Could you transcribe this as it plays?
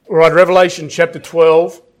All right, Revelation chapter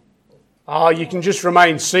 12. You can just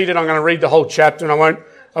remain seated. I'm going to read the whole chapter, and I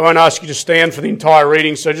won't ask you to stand for the entire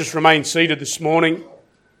reading, so just remain seated this morning.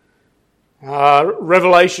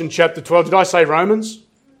 Revelation chapter 12. Did I say Romans?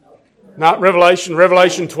 No,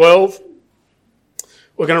 Revelation 12.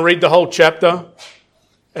 We're going to read the whole chapter,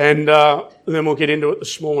 and then we'll get into it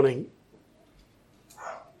this morning.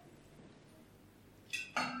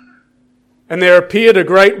 And there appeared a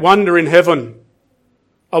great wonder in heaven,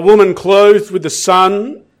 a woman clothed with the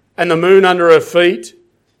sun and the moon under her feet,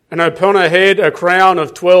 and upon her head a crown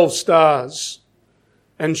of 12 stars.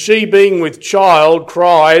 And she, being with child,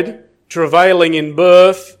 cried, travailing in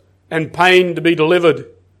birth and pain to be delivered.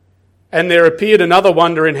 And there appeared another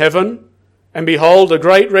wonder in heaven, and behold, a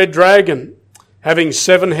great red dragon, having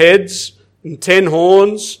 7 heads and 10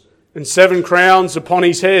 horns and 7 crowns upon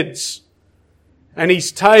his heads. And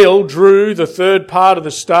his tail drew the third part of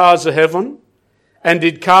the stars of heaven, and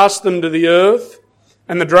did cast them to the earth.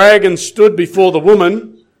 And the dragon stood before the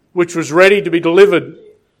woman, which was ready to be delivered,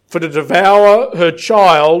 for to devour her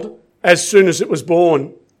child as soon as it was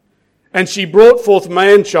born. And she brought forth a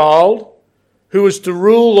man-child, who was to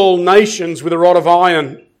rule all nations with a rod of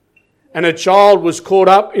iron. And her child was caught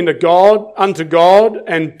up unto God,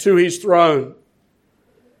 and to his throne.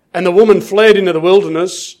 And the woman fled into the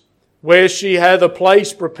wilderness, where she hath a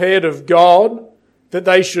place prepared of God, that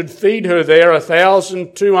they should feed her there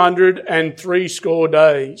 1,260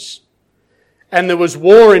 days. And there was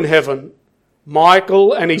war in heaven.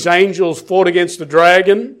 Michael and his angels fought against the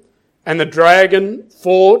dragon, and the dragon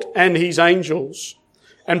fought and his angels,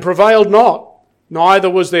 and prevailed not, neither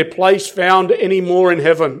was their place found any more in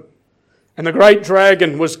heaven. And the great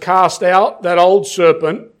dragon was cast out, that old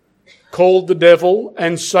serpent, called the devil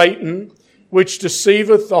and Satan, which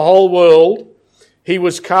deceiveth the whole world. He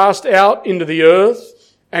was cast out into the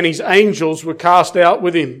earth, and his angels were cast out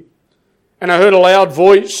with him. And I heard a loud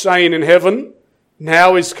voice saying in heaven,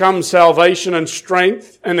 Now is come salvation and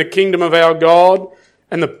strength, and the kingdom of our God,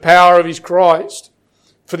 and the power of his Christ.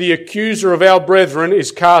 For the accuser of our brethren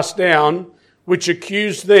is cast down, which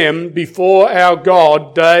accused them before our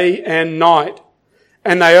God day and night.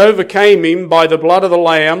 And they overcame him by the blood of the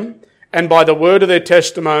Lamb, and by the word of their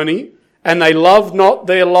testimony, and they loved not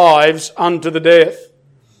their lives unto the death.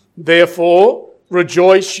 Therefore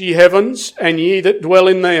rejoice, ye heavens, and ye that dwell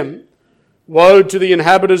in them. Woe to the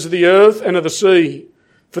inhabitants of the earth and of the sea,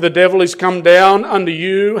 for the devil is come down unto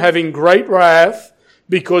you, having great wrath,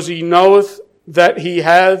 because he knoweth that he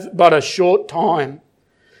hath but a short time.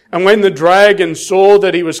 And when the dragon saw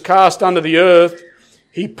that he was cast unto the earth,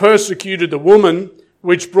 he persecuted the woman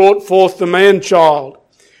which brought forth the man-child.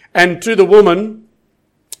 And to the woman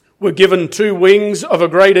were given 2 wings of a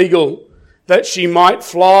great eagle, that she might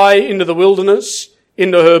fly into the wilderness,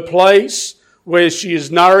 into her place, where she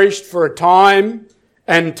is nourished for a time,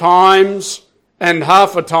 and times, and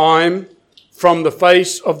half a time, from the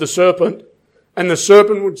face of the serpent. And the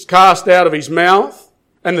serpent was cast out of his mouth,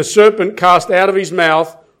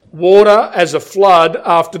 water as a flood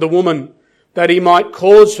after the woman, that he might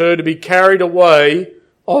cause her to be carried away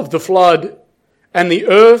of the flood. And the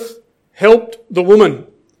earth helped the woman.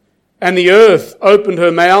 And the earth opened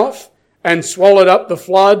her mouth and swallowed up the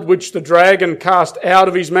flood which the dragon cast out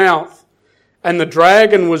of his mouth. And the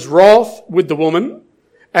dragon was wroth with the woman,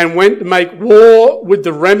 and went to make war with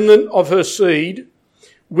the remnant of her seed,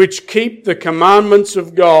 which keep the commandments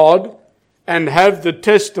of God and have the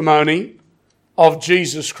testimony of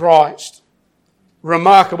Jesus Christ.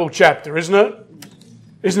 Remarkable chapter, isn't it?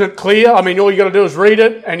 Isn't it clear? I mean, all you got to do is read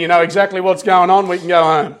it, and you know exactly what's going on. We can go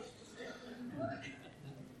home.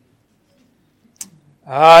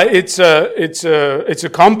 It's a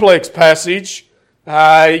complex passage.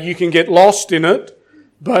 You can get lost in it,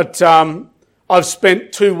 but I've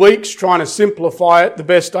spent 2 weeks trying to simplify it the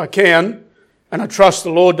best I can, and I trust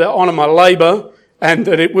the Lord to honour my labour, and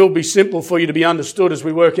that it will be simple for you to be understood as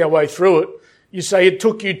we work our way through it. You say it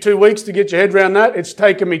took you 2 weeks to get your head around that. It's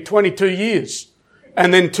taken me 22 years,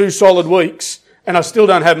 and then 2 solid weeks, and I still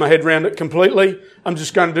don't have my head around it completely. I'm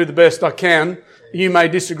just going to do the best I can. You may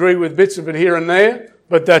disagree with bits of it here and there,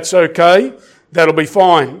 but that's okay. That'll be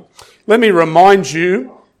fine. Let me remind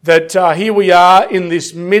you that here we are in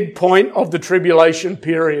this midpoint of the tribulation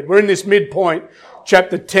period. We're in this midpoint.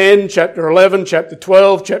 Chapter 10, chapter 11, chapter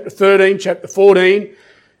 12, chapter 13, chapter 14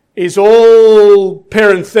 is all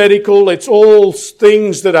parenthetical. It's all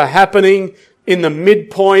things that are happening in the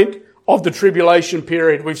midpoint of the tribulation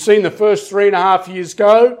period. We've seen the first 3.5 years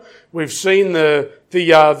go. We've seen the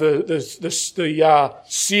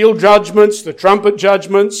seal judgments, the trumpet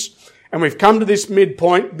judgments, and we've come to this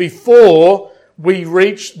midpoint before we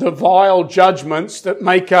reach the vile judgments that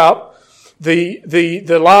make up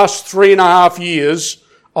the last 3.5 years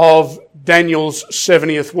of Daniel's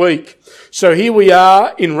 70th week. So here we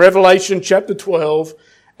are in Revelation chapter 12,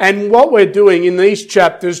 and what we're doing in these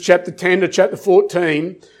chapters, chapter 10 to chapter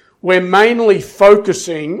 14, we're mainly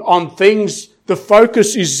focusing on things, the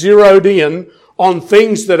focus is zeroed in on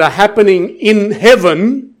things that are happening in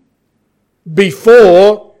heaven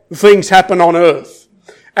before things happen on earth.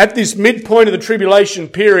 At this midpoint of the tribulation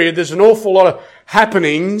period, there's an awful lot of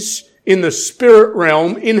happenings in the spirit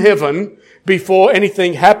realm in heaven before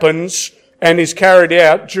anything happens and is carried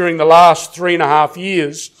out during the last 3.5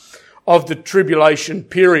 years of the tribulation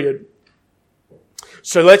period.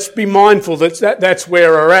 So let's be mindful that's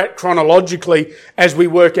where we're at chronologically as we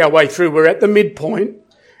work our way through. We're at the midpoint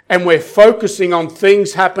and we're focusing on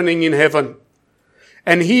things happening in heaven.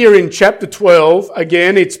 And here in chapter 12,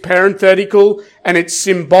 again, it's parenthetical and it's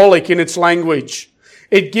symbolic in its language.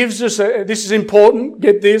 It gives us this is important,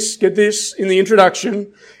 get this in the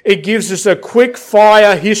introduction. It gives us a quick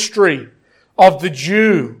fire history of the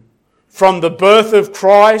Jew from the birth of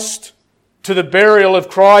Christ to the burial of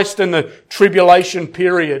Christ and the tribulation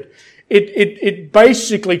period. It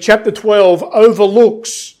basically, chapter 12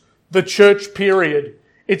 overlooks the church period.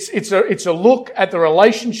 It's a look at the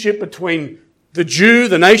relationship between the Jew,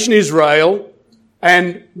 the nation Israel,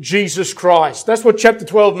 and Jesus Christ. That's what chapter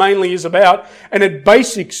 12 mainly is about, and it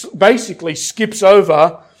basically skips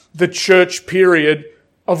over the church period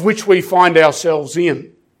of which we find ourselves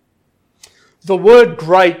in. The word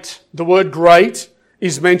great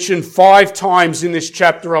is mentioned 5 times in this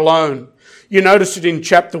chapter alone. You notice it in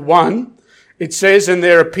chapter 1. It says, "And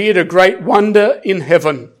there appeared a great wonder in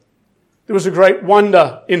heaven." There was a great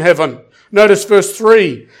wonder in heaven. Notice verse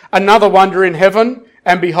 3. "Another wonder in heaven,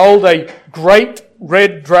 and behold, a great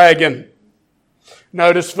red dragon."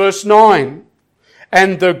 Notice verse 9.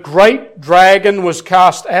 "And the great dragon was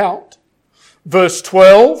cast out." Verse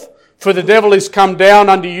 12. "For the devil is come down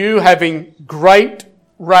unto you, having great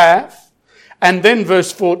wrath." And then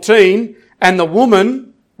verse 14. "And the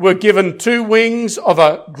woman were given 2 wings of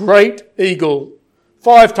a great eagle."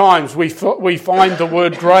 5 times we find the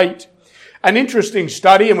word great. An interesting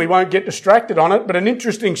study, and we won't get distracted on it, but an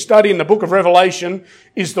interesting study in the book of Revelation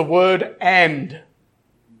is the word "and."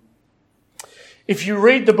 If you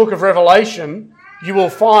read the book of Revelation, you will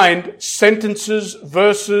find sentences,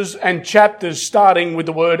 verses, and chapters starting with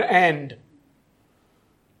the word "and."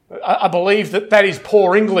 I believe that is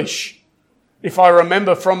poor English. If I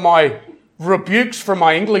remember from my rebukes from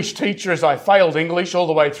my English teacher as I failed English all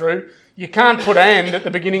the way through, you can't put "and" at the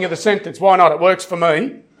beginning of the sentence. Why not? It works for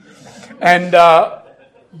me. And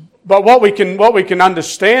but what we can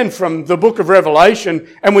understand from the book of Revelation,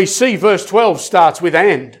 and we see verse 12 starts with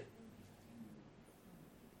 "and."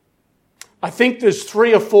 I think there's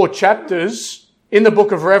 3 or 4 chapters in the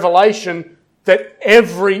book of Revelation that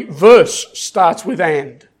every verse starts with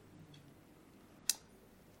 "and."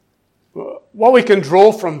 What we can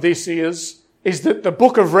draw from this is that the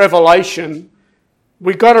book of Revelation,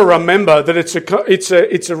 we've got to remember that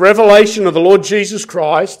it's a revelation of the Lord Jesus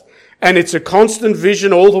Christ. And it's a constant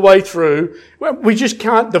vision all the way through. We just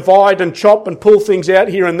can't divide and chop and pull things out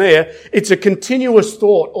here and there. It's a continuous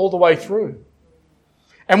thought all the way through.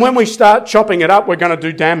 And when we start chopping it up, we're going to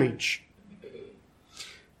do damage.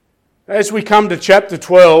 As we come to chapter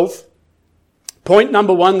 12, point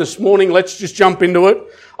number 1 this morning, let's just jump into it.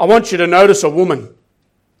 I want you to notice a woman.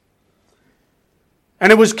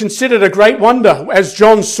 And it was considered a great wonder. As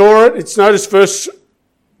John saw it, it's noticed verse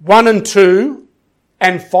 1 and 2.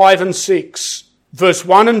 And 5 and 6. Verse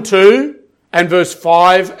 1 and 2 and verse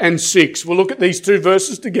 5 and 6. We'll look at these 2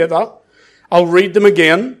 verses together. I'll read them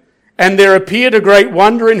again. "And there appeared a great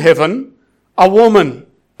wonder in heaven, a woman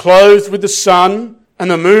clothed with the sun and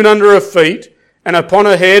the moon under her feet, and upon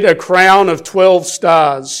her head a crown of 12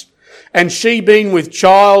 stars. And she, being with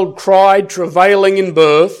child, cried, travailing in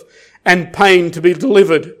birth, and pain to be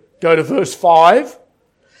delivered." Go to verse 5.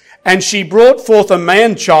 "And she brought forth a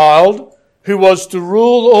man-child, who was to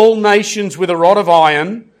rule all nations with a rod of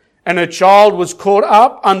iron, and her child was caught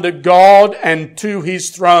up under God and to his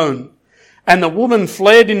throne. And the woman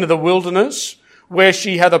fled into the wilderness, where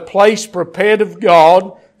she had a place prepared of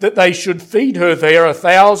God, that they should feed her there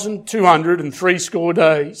 1,260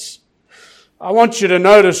 days." I want you to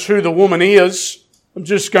notice who the woman is. I'm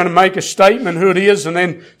just going to make a statement who it is and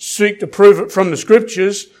then seek to prove it from the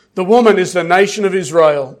scriptures. The woman is the nation of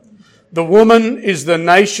Israel. The woman is the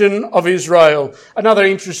nation of Israel. Another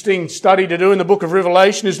interesting study to do in the book of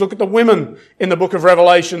Revelation is look at the women in the book of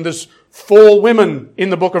Revelation. There's 4 women in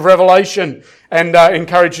the book of Revelation, and I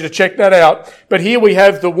encourage you to check that out. But here we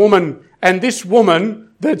have the woman And this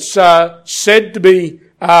woman that's said to be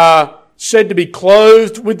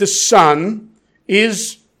clothed with the sun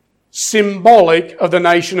is symbolic of the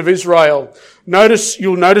nation of Israel.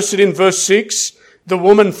 You'll notice it in verse 6. The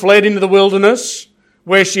woman fled into the wilderness,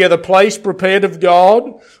 where she had a place prepared of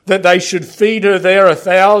God, that they should feed her there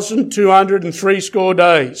 1,260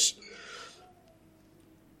 days.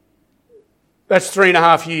 That's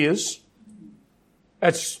 3.5 years.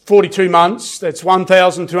 That's 42 months. That's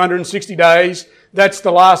 1,260 days. That's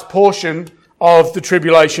the last portion of the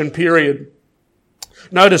tribulation period.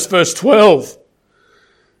 Notice verse 12.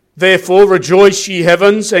 Therefore rejoice, ye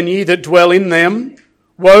heavens, and ye that dwell in them.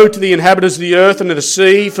 Woe to the inhabitants of the earth and of the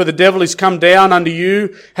sea, for the devil is come down unto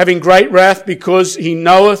you, having great wrath, because he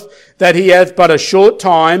knoweth that he hath but a short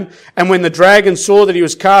time. And when the dragon saw that he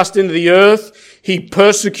was cast into the earth, he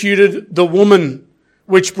persecuted the woman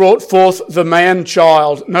which brought forth the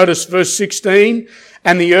man-child. Notice verse 16.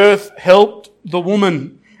 And the earth helped the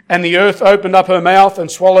woman, and the earth opened up her mouth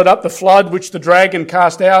and swallowed up the flood which the dragon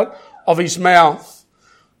cast out of his mouth.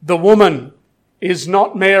 The woman is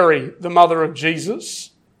not Mary, the mother of Jesus.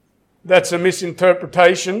 That's a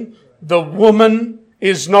misinterpretation. The woman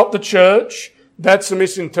is not the church. That's a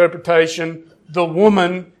misinterpretation. The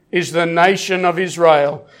woman is the nation of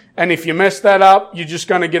Israel. And if you mess that up, you're just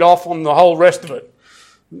going to get off on the whole rest of it.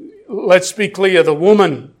 Let's be clear. The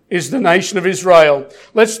woman is the nation of Israel.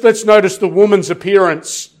 Let's notice the woman's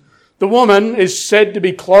appearance. The woman is said to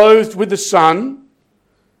be clothed with the sun.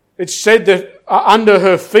 It's said that under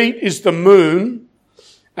her feet is the moon,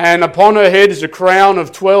 and upon her head is a crown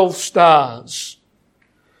of 12 stars.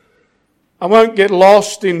 I won't get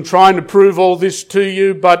lost in trying to prove all this to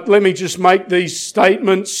you, but let me just make these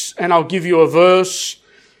statements and I'll give you a verse.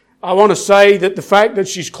 I want to say that the fact that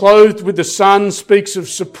she's clothed with the sun speaks of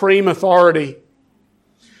supreme authority.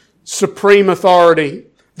 Supreme authority.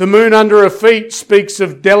 The moon under her feet speaks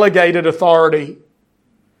of delegated authority.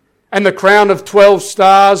 And the crown of 12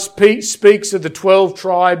 stars speaks of the 12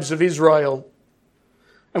 tribes of Israel.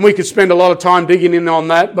 And we could spend a lot of time digging in on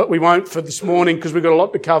that, but we won't for this morning because we've got a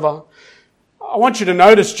lot to cover. I want you to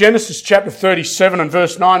notice Genesis chapter 37 and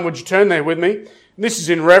verse 9. Would you turn there with me? And this is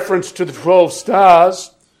in reference to the 12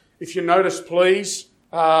 stars. If you notice, please,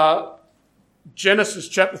 Genesis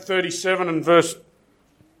chapter 37 and verse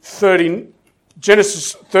 30,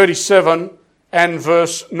 Genesis 37 and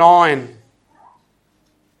verse 9.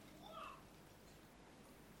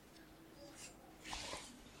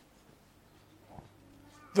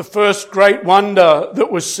 The first great wonder that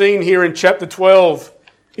was seen here in chapter 12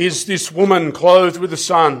 is this woman clothed with the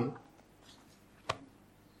sun.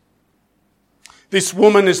 This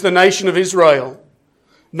woman is the nation of Israel.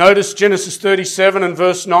 Notice Genesis 37 and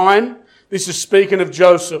verse 9. This is speaking of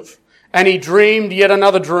Joseph. And he dreamed yet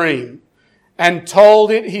another dream, and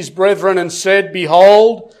told it his brethren, and said,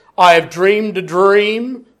 Behold, I have dreamed a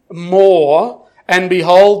dream more, and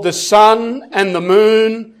behold, the sun and the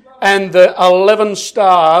moon and the 11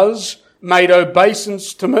 stars made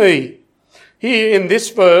obeisance to me. Here in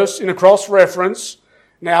this verse, in a cross-reference,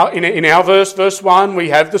 now in our verse 1, we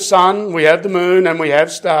have the sun, we have the moon, and we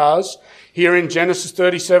have stars. Here in Genesis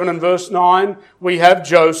 37 and verse 9, we have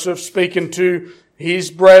Joseph speaking to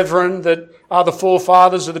his brethren that are the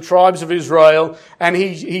forefathers of the tribes of Israel. And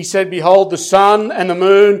he said, Behold, the sun and the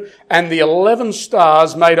moon and the 11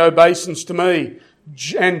 stars made obeisance to me.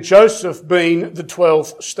 And Joseph being the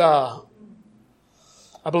 12th star.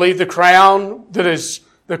 I believe the crown that is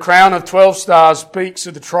the crown of 12 stars speaks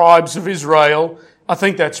of the tribes of Israel. I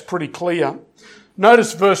think that's pretty clear.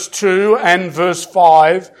 Notice verse 2 and verse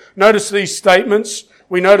 5. Notice these statements.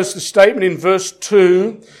 We notice the statement in verse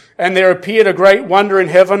 2. And there appeared a great wonder in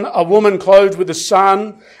heaven, a woman clothed with the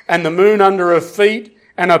sun and the moon under her feet,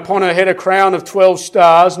 and upon her head a crown of 12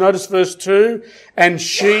 stars. Notice verse 2. And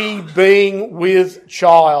she being with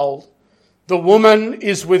child. The woman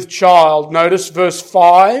is with child. Notice verse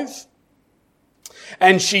 5.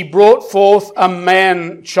 And she brought forth a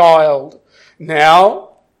man-child.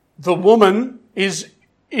 Now, the woman is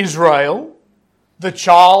Israel. The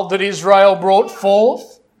child that Israel brought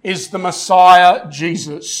forth is the Messiah,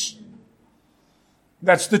 Jesus.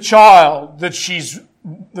 That's the child that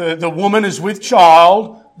the woman is with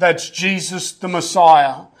child. That's Jesus, the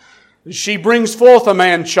Messiah. She brings forth a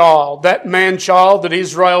man-child. That man-child that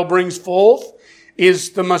Israel brings forth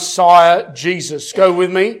is the Messiah, Jesus. Go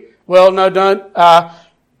with me. Well, no, don't.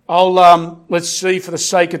 Let's see for the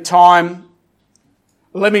sake of time.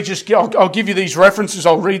 Let me just, I'll give you these references.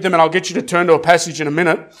 I'll read them and I'll get you to turn to a passage in a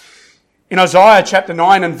minute. In Isaiah chapter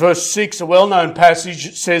 9 and verse 6, a well-known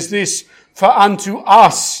passage, says this, For unto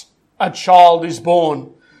us a child is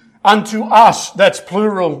born. Unto us, that's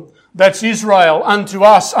plural. That's Israel. Unto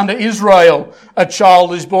us, unto Israel, a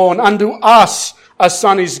child is born. Unto us a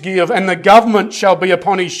son is given, and the government shall be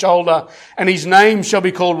upon his shoulder, and his name shall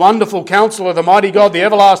be called Wonderful Counselor, the Mighty God, the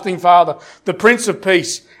Everlasting Father, the Prince of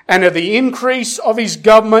Peace. And of the increase of his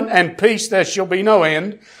government and peace there shall be no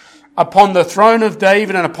end, upon the throne of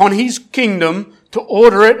David and upon his kingdom, to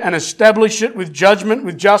order it and establish it with judgment,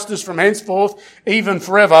 with justice from henceforth, even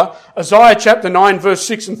forever. Isaiah chapter 9 verse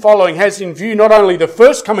 6 and following has in view not only the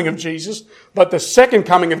first coming of Jesus, but the second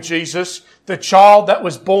coming of Jesus, the child that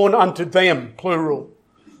was born unto them, plural.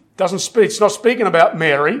 It's not speaking about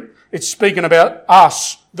Mary, it's speaking about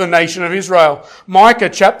us, the nation of Israel. Micah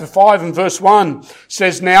chapter 5 and verse 1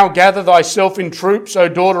 says, Now gather thyself in troops, O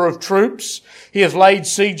daughter of troops. He hath laid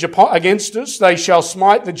siege against us. They shall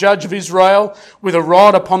smite the judge of Israel with a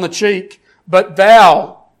rod upon the cheek. But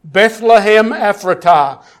thou, Bethlehem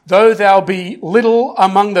Ephratah, though thou be little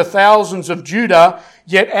among the thousands of Judah,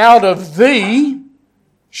 yet out of thee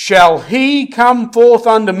shall he come forth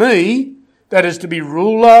unto me, that is to be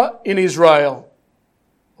ruler in Israel.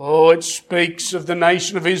 Oh, it speaks of the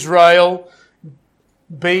nation of Israel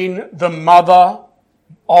being the mother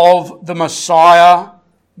of the Messiah,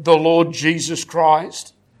 the Lord Jesus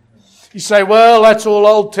Christ. You say, well, that's all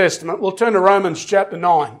Old Testament. We'll turn to Romans chapter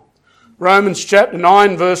 9. Romans chapter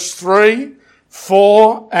 9 verse 3,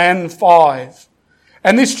 4 and 5.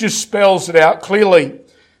 And this just spells it out clearly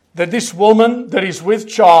that this woman that is with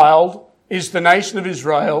child is the nation of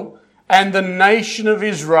Israel, and the nation of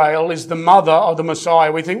Israel is the mother of the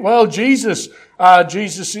Messiah. We think, well, Jesus'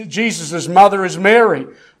 mother is Mary.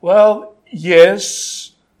 Well,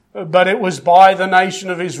 yes, but it was by the nation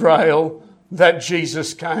of Israel that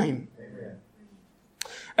Jesus came. Amen.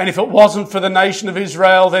 And if it wasn't for the nation of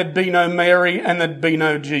Israel, there'd be no Mary and there'd be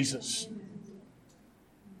no Jesus.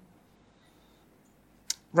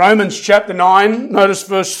 Romans chapter 9, notice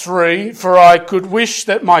verse 3, For I could wish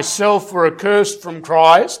that myself were accursed from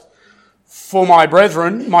Christ, for my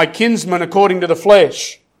brethren, my kinsmen according to the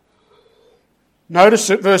flesh. Notice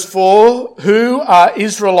at verse 4, Who are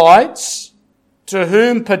Israelites, to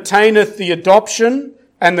whom pertaineth the adoption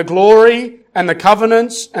and the glory and the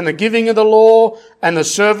covenants and the giving of the law and the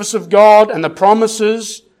service of God and the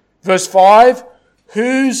promises. Verse 5,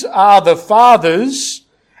 Whose are the fathers,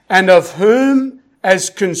 and of whom as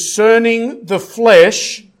concerning the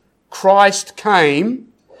flesh Christ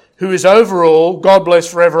came, who is over all, God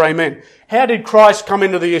bless forever, amen. How did Christ come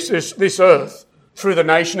into this earth? Through the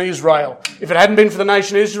nation of Israel. If it hadn't been for the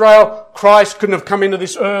nation of Israel, Christ couldn't have come into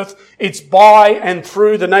this earth. It's by and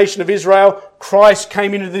through the nation of Israel Christ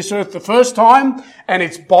came into this earth the first time, and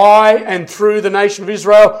it's by and through the nation of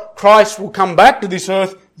Israel Christ will come back to this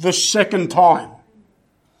earth the second time.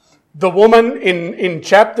 The woman in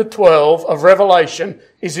chapter 12 of Revelation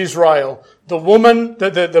is Israel. The woman,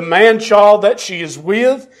 the man-child that she is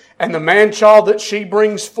with and the man-child that she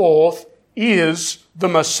brings forth is the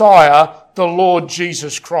Messiah, the Lord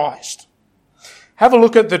Jesus Christ. Have a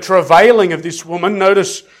look at the travailing of this woman.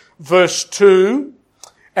 Notice verse 2.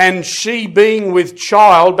 And she being with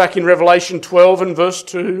child, back in Revelation 12 and verse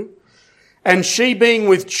 2, and she being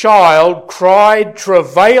with child cried,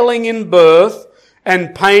 travailing in birth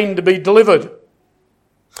and pain to be delivered.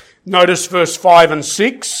 Notice verse 5 and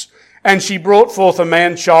 6. And she brought forth a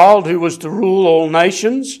man-child who was to rule all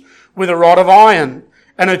nations with a rod of iron.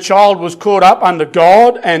 And her child was caught up under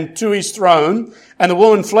God and to his throne. And the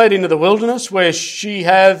woman fled into the wilderness, where she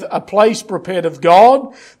had a place prepared of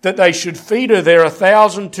God, that they should feed her there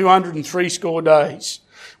 1,260 days.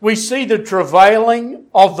 We see the travailing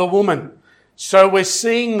of the woman. So we're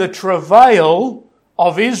seeing the travail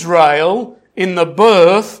of Israel in the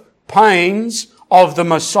birth pains of the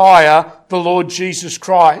Messiah, the Lord Jesus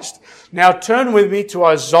Christ. Now turn with me to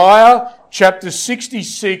Isaiah chapter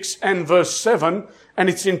 66 and verse 7. And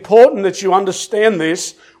it's important that you understand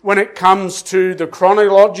this when it comes to the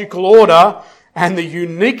chronological order and the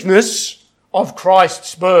uniqueness of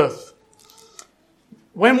Christ's birth.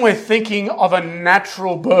 When we're thinking of a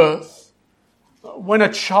natural birth, when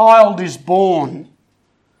a child is born,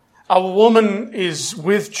 a woman is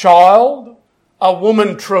with child, a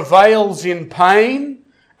woman travails in pain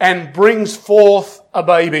and brings forth a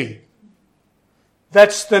baby.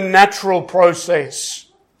 That's the natural process.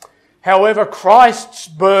 However, Christ's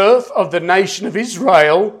birth of the nation of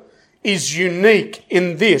Israel is unique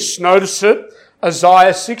in this. Notice it,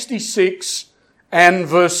 Isaiah 66 and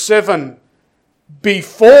verse 7.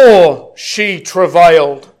 Before she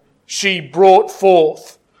travailed, she brought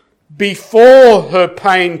forth. Before her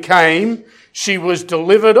pain came, she was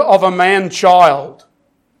delivered of a man-child.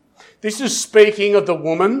 This is speaking of the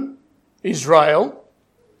woman, Israel.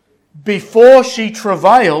 Before she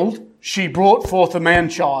travailed, she brought forth a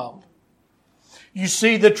man-child. You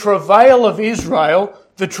see, the travail of Israel,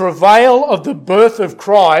 the travail of the birth of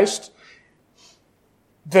Christ,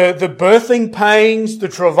 the birthing pains, the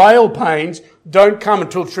travail pains, don't come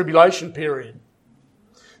until the tribulation period.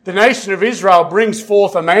 The nation of Israel brings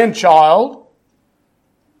forth a man-child,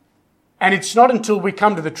 and it's not until we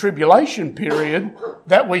come to the tribulation period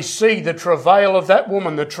that we see the travail of that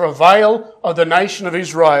woman, the travail of the nation of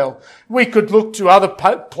Israel. We could look to other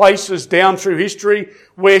places down through history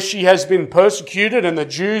where she has been persecuted and the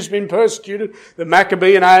Jews been persecuted, the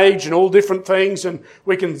Maccabean age and all different things, and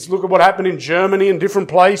we can look at what happened in Germany and different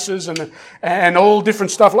places and all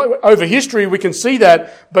different stuff. Over history we can see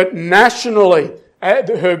that, but nationally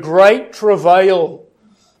her great travail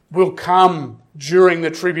will come during the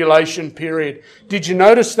tribulation period. Did you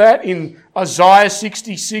notice that in Isaiah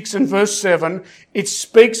 66 and verse 7? It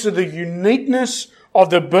speaks of the uniqueness of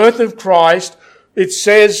the birth of Christ. It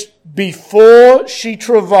says, before she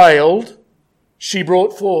travailed, she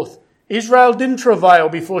brought forth. Israel didn't travail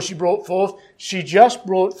before she brought forth. She just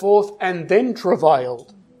brought forth and then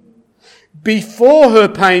travailed. Before her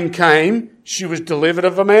pain came, she was delivered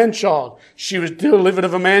of a man-child. She was delivered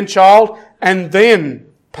of a man-child and then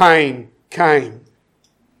pain came.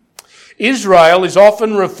 Israel is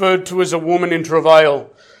often referred to as a woman in travail.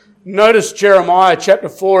 Notice Jeremiah chapter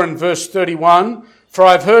 4 and verse 31. For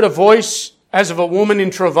I have heard a voice as of a woman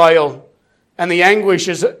in travail, and the anguish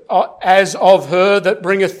is as of her that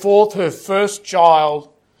bringeth forth her first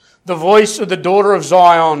child. The voice of the daughter of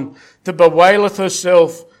Zion that bewaileth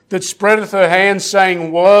herself, that spreadeth her hands,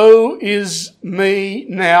 saying, Woe is me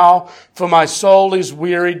now, for my soul is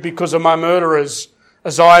wearied because of my murderers.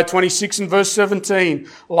 Isaiah 26 and verse 17,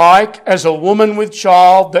 like as a woman with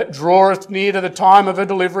child that draweth near to the time of her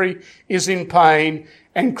delivery is in pain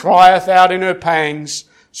and crieth out in her pangs,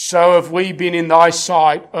 so have we been in thy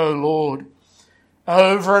sight, O Lord.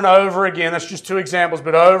 Over and over again, that's just two examples,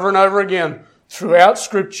 but over and over again, throughout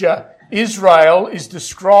Scripture, Israel is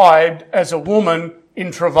described as a woman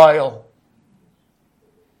in travail.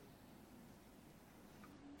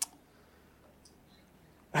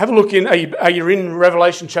 Have a look are you in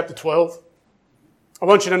Revelation chapter 12? I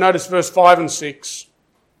want you to notice verse 5 and 6.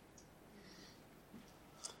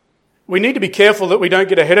 We need to be careful that we don't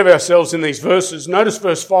get ahead of ourselves in these verses. Notice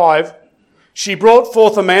verse 5. She brought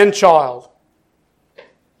forth a man-child.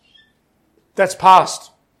 That's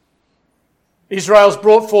past. Israel's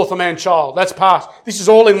brought forth a man-child. That's past. This is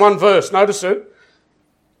all in one verse. Notice it.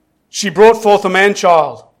 She brought forth a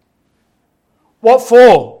man-child. What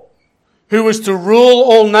for? Who was to rule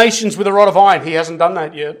all nations with a rod of iron. He hasn't done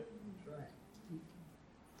that yet.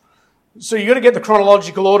 So you've got to get the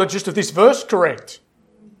chronological order just of this verse correct.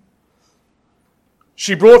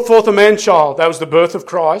 She brought forth a man-child. That was the birth of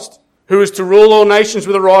Christ. Who is to rule all nations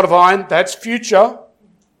with a rod of iron. That's future.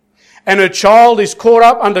 And her child is caught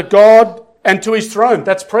up under God and to his throne.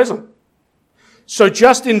 That's present. So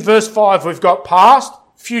just in verse 5, we've got past,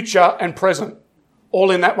 future, and present.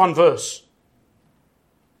 All in that one verse.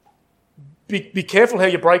 Be careful how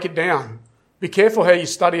you break it down. Be careful how you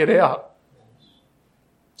study it out.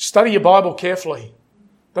 Study your Bible carefully.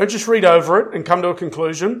 Don't just read over it and come to a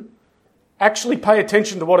conclusion. Actually pay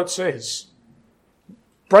attention to what it says.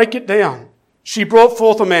 Break it down. She brought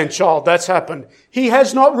forth a man-child. That's happened. He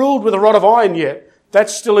has not ruled with a rod of iron yet.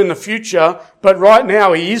 That's still in the future. But right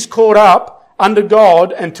now he is caught up under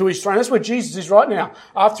God and to his throne. That's where Jesus is right now.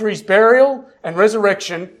 After his burial and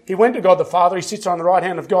resurrection, he went to God the Father. He sits on the right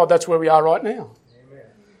hand of God. That's where we are right now. Amen.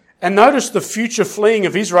 And notice the future fleeing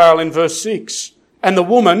of Israel in verse 6. And the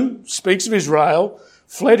woman, speaks of Israel,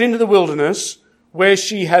 fled into the wilderness where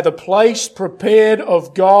she had a place prepared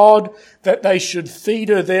of God that they should feed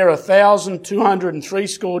her there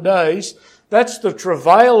 1,260 days. That's the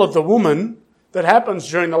travail of the woman that happens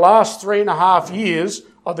during the last 3.5 years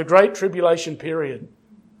of the Great Tribulation period.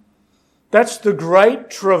 That's the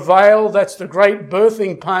great travail, that's the great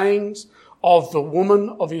birthing pains of the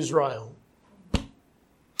woman of Israel.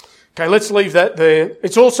 Okay, let's leave that there.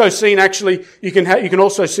 It's also seen, actually, you can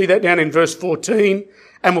also see that down in verse 14,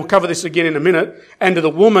 and we'll cover this again in a minute. And to the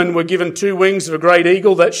woman were given 2 wings of a great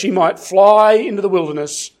eagle that she might fly into the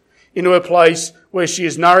wilderness, into a place where she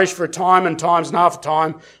is nourished for a time and times and half a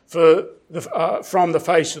time from the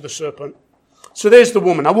face of the serpent. So there's the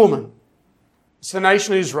woman, a woman. It's the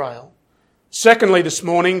nation of Israel. Secondly, this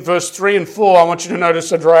morning, verse 3 and 4, I want you to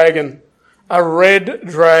notice a dragon. A red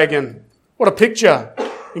dragon. What a picture.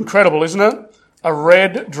 Incredible, isn't it? A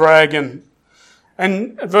red dragon.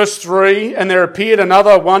 And verse 3, and there appeared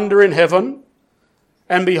another wonder in heaven,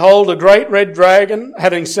 And behold, a great red dragon,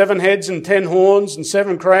 having 7 heads and 10 horns and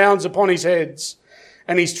 7 crowns upon his heads.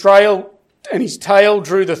 And his tail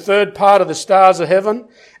drew the third part of the stars of heaven,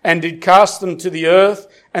 and did cast them to the earth.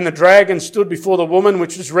 And the dragon stood before the woman,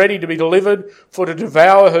 which was ready to be delivered, for to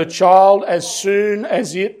devour her child as soon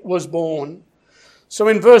as it was born. So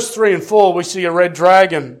in verse 3 and 4, we see a red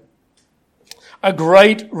dragon. A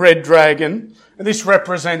great red dragon. And this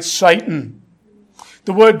represents Satan.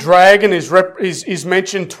 The word dragon is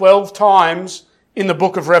mentioned 12 times in the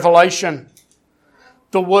book of Revelation.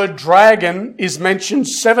 The word dragon is mentioned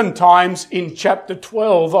 7 times in chapter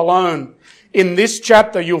 12 alone. In this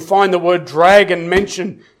chapter, you'll find the word dragon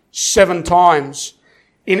mentioned 7 times.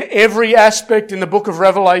 In every aspect in the book of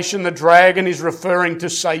Revelation, the dragon is referring to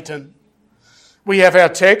Satan. We have our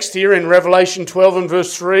text here in Revelation 12 and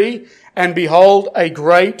verse 3, and behold, a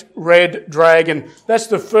great red dragon. That's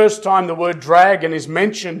the first time the word dragon is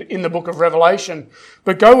mentioned in the book of Revelation.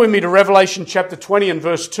 But go with me to Revelation chapter 20 and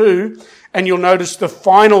verse 2, and you'll notice the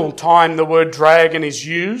final time the word dragon is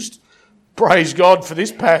used. Praise God for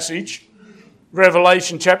this passage.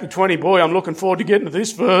 Revelation chapter 20. Boy, I'm looking forward to getting to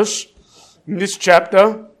this verse in this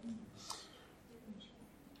chapter.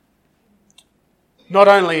 Not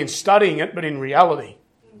only in studying it, but in reality.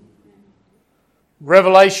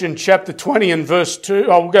 Revelation chapter 20 and verse 2.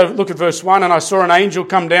 I'll go look at verse 1. And I saw an angel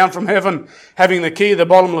come down from heaven, having the key of the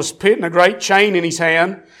bottomless pit and a great chain in his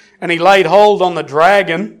hand. And he laid hold on the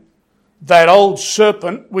dragon, that old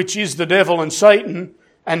serpent, which is the devil and Satan,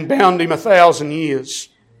 and bound him 1,000 years.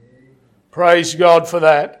 Praise God for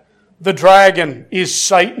that. The dragon is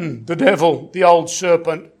Satan, the devil, the old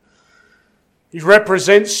serpent. He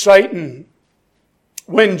represents Satan.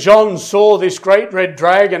 When John saw this great red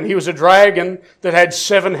dragon, he was a dragon that had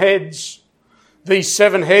 7 heads. These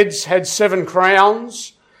 7 heads had 7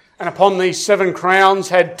 crowns, and upon these 7 crowns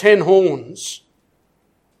had 10 horns.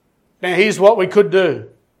 Now here's what we could do.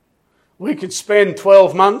 We could spend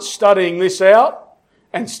 12 months studying this out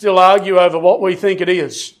and still argue over what we think it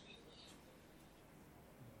is.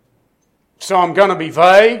 So I'm going to be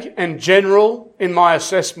vague and general in my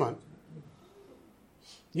assessment.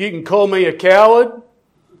 You can call me a coward.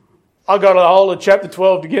 I got a whole of chapter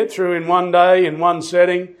 12 to get through in one day, in one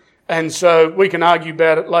setting, and so we can argue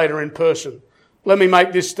about it later in person. Let me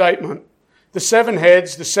make this statement. The 7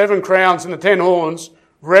 heads, the 7 crowns, and the 10 horns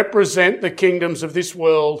represent the kingdoms of this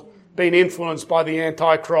world being influenced by the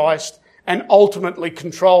Antichrist and ultimately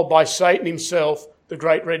controlled by Satan himself, the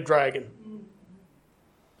great red dragon.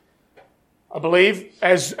 I believe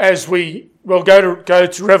as we will go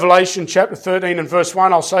to Revelation chapter 13 and verse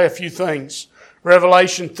 1, I'll say a few things.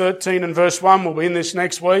 Revelation 13 and verse 1 will be in this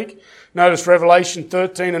next week. Notice Revelation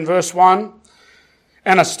 13 and verse 1.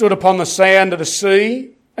 And I stood upon the sand of the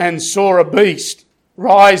sea and saw a beast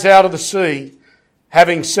rise out of the sea,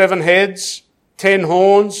 having 7 heads, 10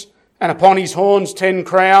 horns, and upon his horns 10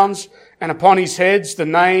 crowns, and upon his heads the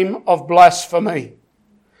name of blasphemy.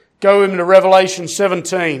 Go into Revelation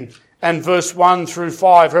 17 and verse 1 through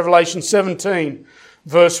 5. Revelation 17,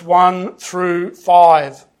 verse 1 through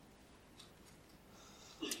 5.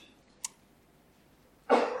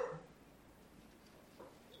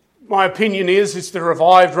 My opinion is it's the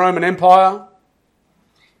revived Roman Empire,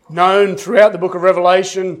 known throughout the book of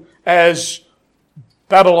Revelation as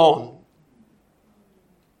Babylon.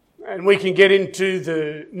 And we can get into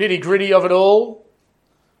the nitty-gritty of it all,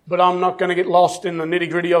 but I'm not going to get lost in the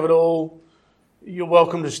nitty-gritty of it all. You're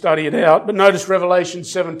welcome to study it out. But notice Revelation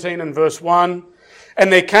 17 and verse 1.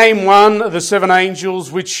 And there came one of the 7 angels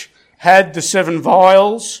which had the 7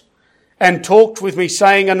 vials, and talked with me,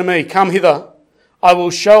 saying unto me, Come hither, I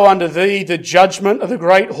will show unto thee the judgment of the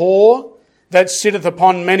great whore that sitteth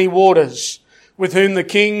upon many waters, with whom the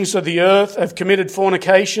kings of the earth have committed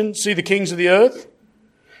fornication. See, the kings of the earth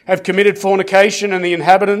have committed fornication, and the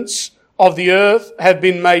inhabitants of the earth have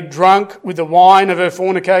been made drunk with the wine of her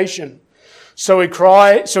fornication. So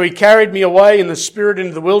he carried me away in the spirit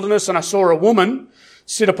into the wilderness, and I saw a woman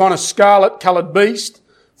sit upon a scarlet-coloured beast,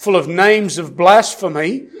 full of names of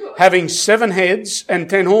blasphemy, having 7 heads and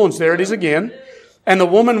 10 horns. There it is again. And the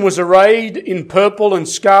woman was arrayed in purple and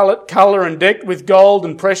scarlet colour, and decked with gold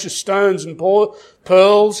and precious stones and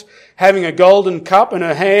pearls, having a golden cup in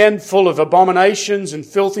her hand, full of abominations and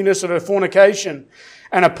filthiness of her fornication.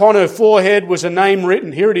 And upon her forehead was a name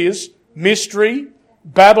written. Here it is. Mystery,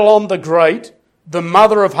 Babylon the Great, the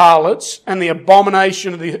mother of harlots, and the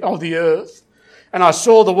abomination of the earth. And I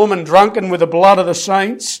saw the woman drunken with the blood of the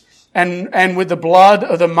saints, and with the blood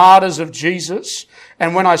of the martyrs of Jesus.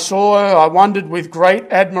 And when I saw her, I wondered with great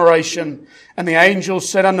admiration. And the angel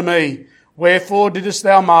said unto me, Wherefore didst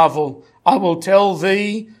thou marvel? I will tell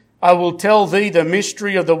thee I will tell thee the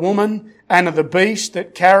mystery of the woman and of the beast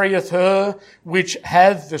that carrieth her, which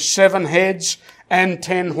hath the 7 heads and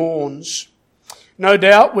 10 horns. No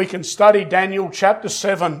doubt we can study Daniel chapter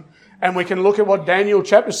 7 and we can look at what Daniel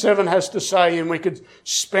chapter 7 has to say, and we could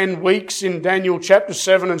spend weeks in Daniel chapter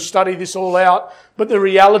 7 and study this all out. But the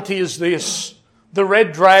reality is this: the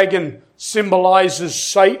red dragon symbolizes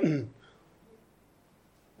Satan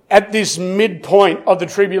at this midpoint of the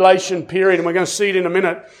tribulation period, and we're going to see it in a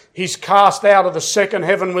minute. He's cast out of the second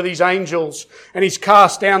heaven with his angels, and he's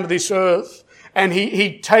cast down to this earth, and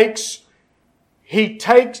he takes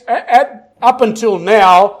up until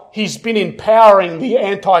now, he's been empowering the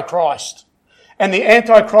Antichrist. And the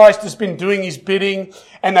Antichrist has been doing his bidding,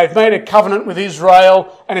 and they've made a covenant with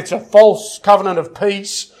Israel, and it's a false covenant of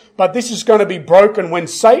peace. But this is going to be broken when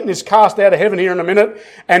Satan is cast out of heaven here in a minute,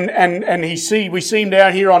 and we see him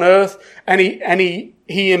down here on earth, and he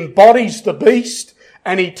embodies the beast,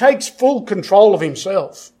 and he takes full control of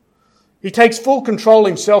himself. He takes full control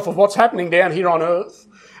himself of what's happening down here on earth.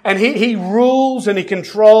 And he rules and he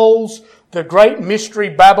controls the great mystery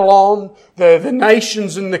Babylon, the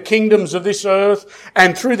nations and the kingdoms of this earth.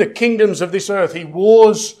 And through the kingdoms of this earth,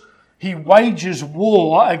 he wages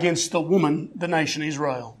war against the woman, the nation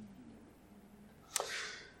Israel.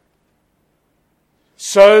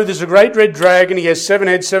 So there's a great red dragon. He has 7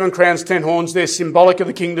 heads, 7 crowns, 10 horns. They're symbolic of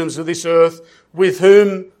the kingdoms of this earth, with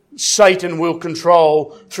whom Satan will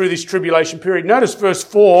control through this tribulation period. Notice verse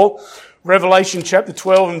 4, Revelation chapter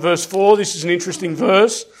 12 and verse 4. This is an interesting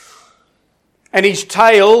verse. And his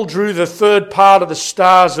tail drew the 3rd part of the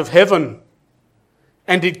stars of heaven,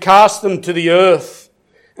 and did cast them to the earth.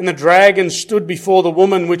 And the dragon stood before the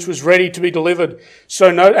woman which was ready to be delivered,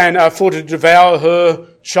 for to devour her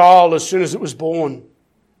child as soon as it was born.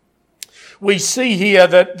 We see here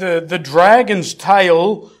that the dragon's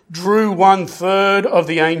tail drew 1/3 of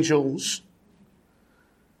the angels.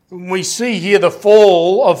 We see here the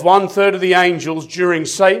fall of 1/3 of the angels during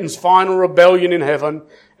Satan's final rebellion in heaven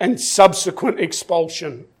and subsequent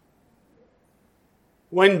expulsion.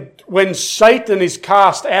 When Satan is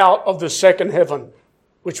cast out of the second heaven,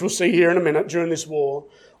 which we'll see here in a minute during this war,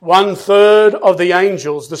 1/3 of the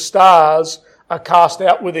angels, the stars, are cast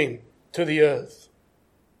out with him to the earth.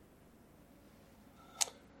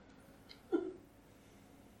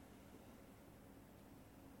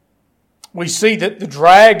 We see that the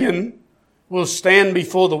dragon will stand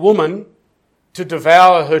before the woman to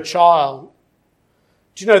devour her child.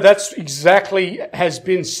 Do you know that's exactly has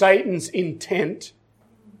been Satan's intent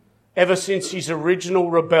ever since his original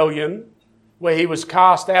rebellion, where he was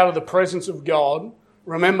cast out of the presence of God?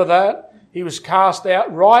 Remember that? He was cast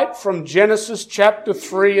out right from Genesis chapter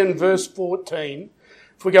 3 and verse 14.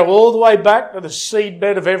 If we go all the way back to the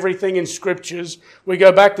seedbed of everything in Scriptures, we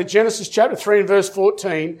go back to Genesis chapter 3 and verse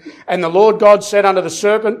 14. And the Lord God said unto the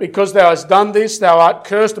serpent, Because thou hast done this, thou art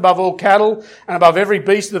cursed above all cattle, and above every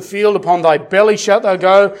beast of the field. Upon thy belly shalt thou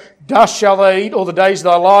go, dust shalt thou eat all the days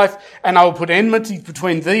of thy life. And I will put enmity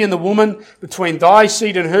between thee and the woman, between thy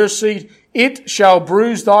seed and her seed. It shall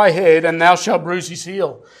bruise thy head, and thou shalt bruise his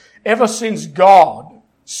heel. Ever since God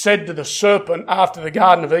said to the serpent after the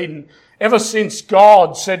Garden of Eden, ever since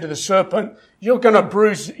God said to the serpent, you're going to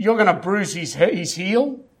bruise his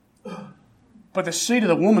heel, but the seed of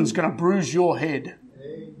the woman's going to bruise your head.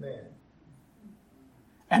 Amen.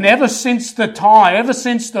 And ever since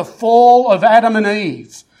the fall of Adam and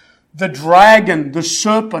Eve, the dragon, the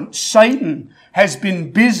serpent, Satan, has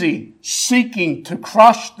been busy seeking to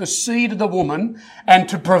crush the seed of the woman and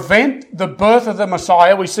to prevent the birth of the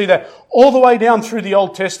Messiah. We see that all the way down through the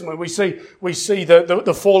Old Testament. We see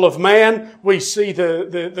the fall of man. We see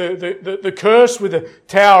the curse with the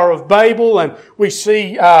Tower of Babel, and we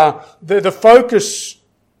see the focus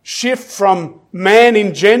shift from man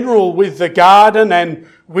in general with the garden and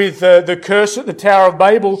with the curse at the Tower of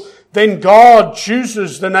Babel. Then God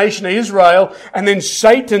chooses the nation of Israel, and then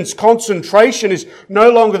Satan's concentration is no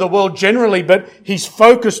longer the world generally, but he's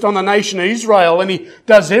focused on the nation of Israel, and he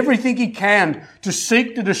does everything he can to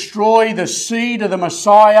seek to destroy the seed of the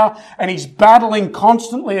Messiah, and he's battling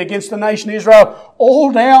constantly against the nation of Israel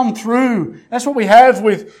all down through. That's what we have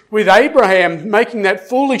with Abraham making that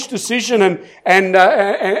foolish decision and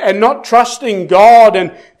not trusting God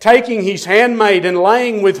and taking his handmaid and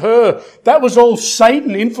laying with her. That was all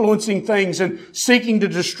Satan influencing things and seeking to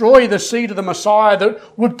destroy the seed of the Messiah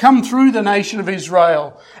that would come through the nation of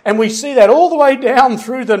Israel. And we see that all the way down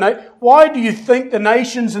through Why do you think the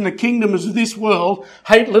nations and the kingdoms of this world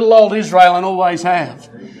hate little old Israel and always have?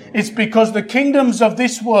 It's because the kingdoms of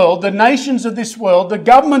this world, the nations of this world, the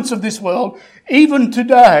governments of this world, even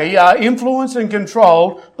today are influenced and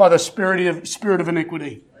controlled by the spirit of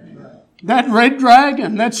iniquity. That red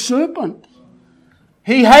dragon, that serpent.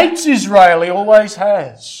 He hates Israel. He always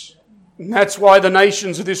has. And that's why the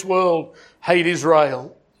nations of this world hate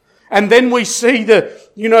Israel. And then we see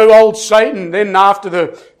old Satan, then after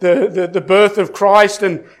the birth of Christ,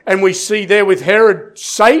 and we see there with Herod,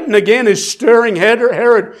 Satan again is stirring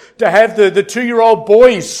Herod to have the 2-year-old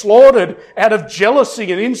boys slaughtered out of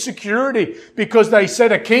jealousy and insecurity because they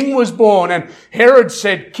said a king was born. And Herod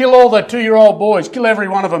said, kill all the 2-year-old boys, kill every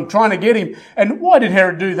one of them, trying to get him. And why did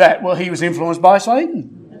Herod do that? Well, he was influenced by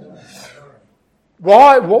Satan.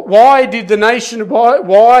 Why did the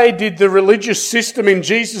religious system in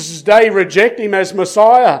Jesus' day reject him as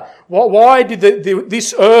Messiah? Why did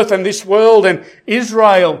this earth and this world and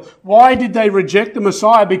Israel, why did they reject the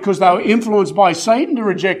Messiah? Because they were influenced by Satan to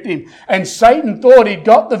reject him. And Satan thought he'd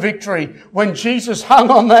got the victory. When Jesus hung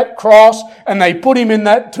on that cross and they put him in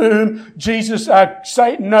that tomb,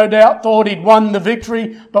 Satan no doubt thought he'd won the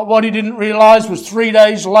victory. But what he didn't realize was 3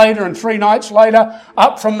 days later and 3 nights later,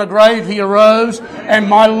 up from the grave he arose, and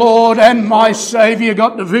my Lord and my Saviour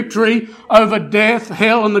got the victory over death,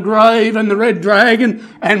 hell and the grave and the red dragon.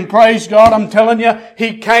 And praise God, I'm telling you,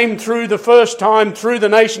 he came through the first time through the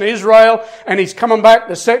nation of Israel, and he's coming back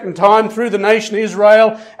the second time through the nation of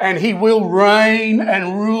Israel, and he will reign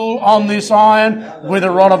and rule on this iron with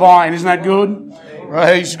a rod of iron. Isn't that good?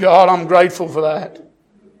 Praise God, I'm grateful for that.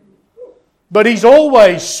 But he's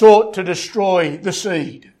always sought to destroy the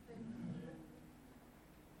seed.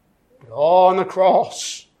 But on the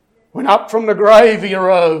cross, when up from the grave he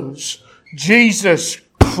arose, Jesus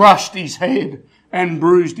crushed his head and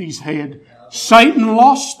bruised his head. Satan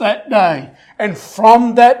lost that day. And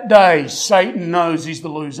from that day, Satan knows he's the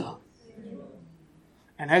loser.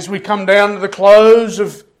 And as we come down to the close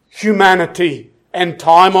of humanity and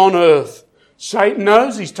time on earth, Satan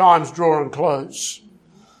knows his time's drawing close.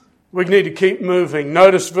 We need to keep moving.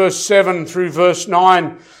 Notice verse 7 through verse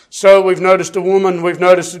 9. So we've noticed a woman, we've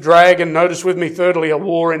noticed a dragon. Notice with me thirdly, a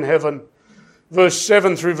war in heaven. Verse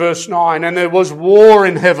 7 through verse 9. And there was war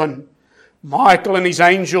in heaven. Michael and his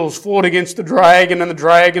angels fought against the dragon, and the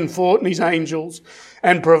dragon fought and his angels,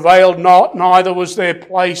 and prevailed not, neither was their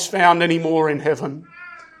place found any more in heaven.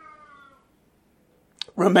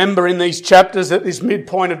 Remember in these chapters at this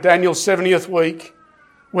midpoint of Daniel's 70th week,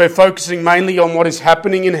 we're focusing mainly on what is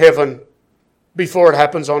happening in heaven before it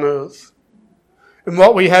happens on earth. And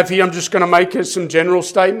what we have here, I'm just going to make some general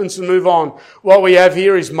statements and move on. What we have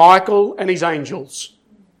here is Michael and his angels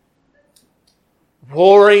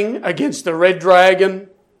warring against the red dragon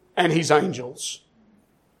and his angels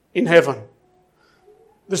in heaven.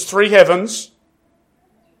 There's 3 heavens.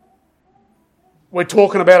 We're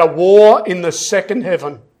talking about a war in the second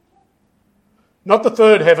heaven. Not the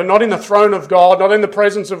third heaven, not in the throne of God, not in the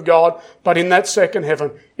presence of God, but in that second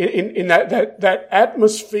heaven. In that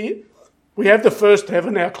atmosphere. We have the first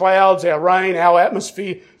heaven, our clouds, our rain, our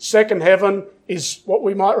atmosphere. Second heaven is what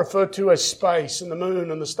we might refer to as space and the moon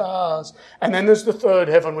and the stars. And then there's the third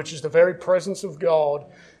heaven, which is the very presence of God.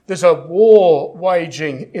 There's a war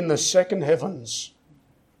waging in the second heavens.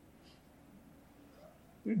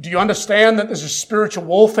 Do you understand that there's a spiritual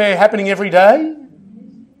warfare happening every day?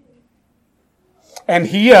 And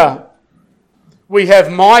here we have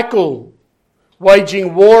Michael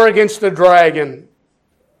waging war against the dragon.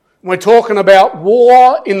 We're talking about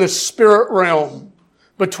war in the spirit realm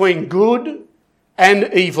between good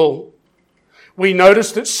and evil. We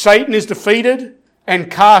notice that Satan is defeated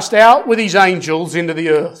and cast out with his angels into the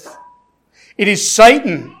earth. It is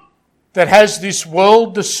Satan that has this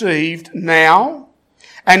world deceived now,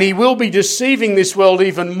 and he will be deceiving this world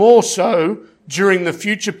even more so during the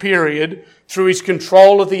future period through his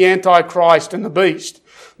control of the Antichrist and the beast.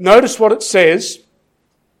 Notice what it says.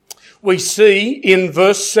 We see in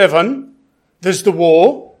verse 7, there's the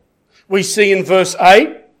war. We see in verse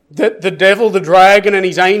 8 that the devil, the dragon and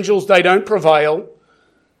his angels, they don't prevail.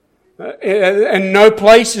 And no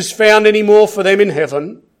place is found anymore for them in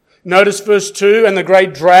heaven. Notice verse 2, and the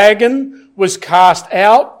great dragon was cast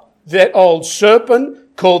out, that old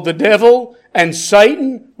serpent called the devil and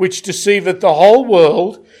Satan, which deceiveth the whole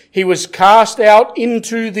world. He was cast out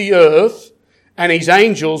into the earth, and his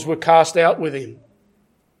angels were cast out with him.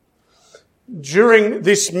 During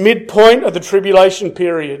this midpoint of the tribulation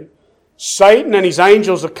period, Satan and his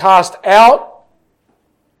angels are cast out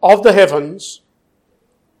of the heavens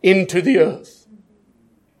into the earth.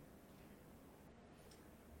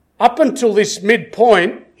 Up until this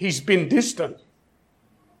midpoint, he's been distant.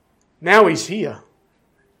 Now he's here.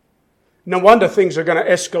 No wonder things are going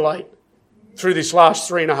to escalate through this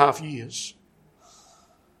last 3.5 years.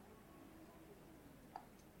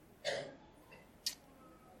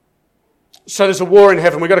 So there's a war in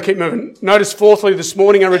heaven. We've got to keep moving. Notice fourthly this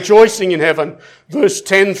morning, a rejoicing in heaven. Verse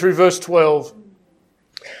 10 through verse 12.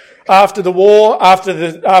 After the war, after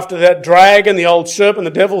that dragon, the old serpent,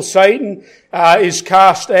 the devil, Satan, is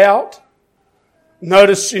cast out.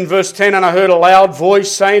 Notice in verse 10, and I heard a loud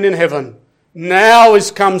voice saying in heaven, now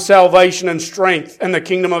is come salvation and strength and the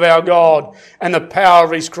kingdom of our God and the power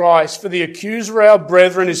of his Christ. For the accuser of our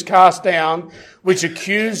brethren is cast down, which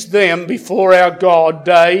accused them before our God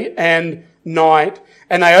day and night.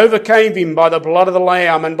 And they overcame him by the blood of the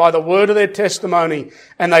Lamb and by the word of their testimony.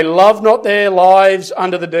 And they loved not their lives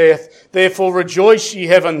unto the death. Therefore rejoice, ye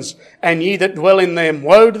heavens, and ye that dwell in them.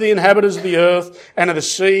 Woe to the inhabitants of the earth and of the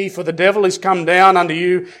sea, for the devil is come down unto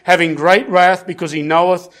you, having great wrath, because he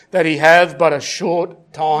knoweth that he hath but a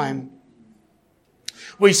short time.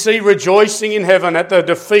 We see rejoicing in heaven at the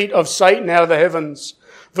defeat of Satan out of the heavens.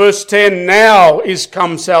 Verse 10, now is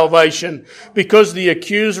come salvation, because the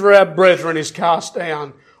accuser of our brethren is cast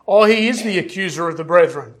down. Oh, he is the accuser of the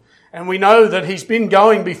brethren. And we know that he's been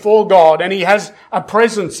going before God, and he has a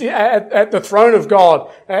presence at the throne of God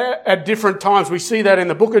at different times. We see that in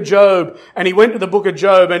the book of Job, and he went to the book of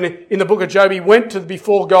Job, and in the book of Job he went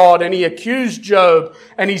before God, and he accused Job,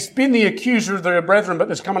 and he's been the accuser of the brethren, but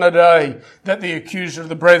there's coming a day that the accuser of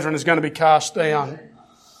the brethren is going to be cast down.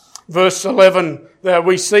 Verse 11,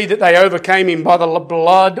 we see that they overcame him by the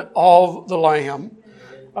blood of the Lamb.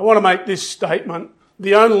 I want to make this statement.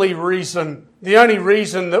 The only reason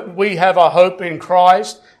that we have a hope in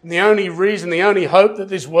Christ, and the only hope that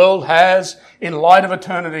this world has in light of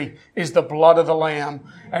eternity is the blood of the Lamb.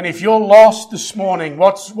 And if you're lost this morning,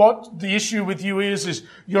 what the issue with you is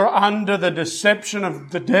you're under the deception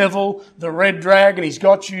of the devil, the red dragon. He's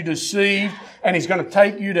got you deceived, and he's going to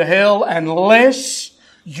take you to hell unless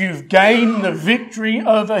you've gained the victory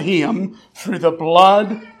over him through the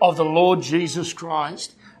blood of the Lord Jesus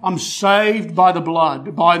Christ. I'm saved by the blood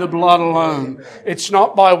alone. It's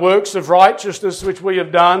not by works of righteousness which we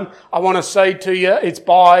have done. I want to say to you, it's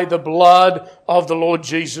by the blood of the Lord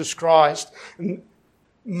Jesus Christ.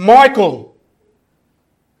 Michael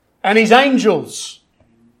and his angels,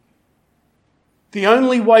 the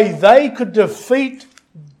only way they could defeat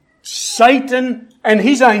Satan and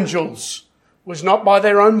his angels was not by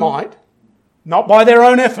their own might, not by their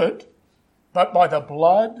own effort, but by the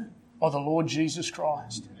blood of the Lord Jesus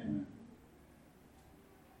Christ.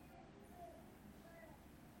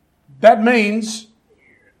 That means,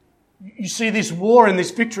 you see, this war and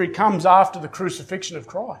this victory comes after the crucifixion of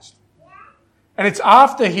Christ. And it's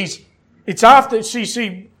after, the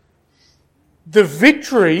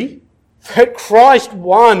victory that Christ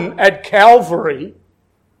won at Calvary,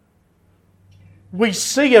 we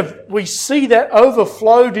see that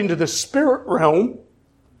overflowed into the spirit realm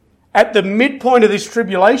at the midpoint of this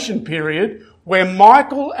tribulation period, where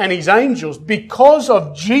Michael and his angels, because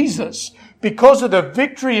of Jesus, because of the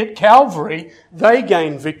victory at Calvary, they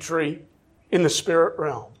gain victory in the spirit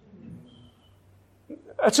realm.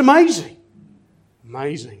 That's amazing.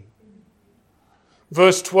 Amazing.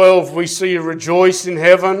 Verse 12, we see a rejoice in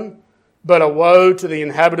heaven, but a woe to the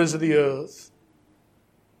inhabitants of the earth.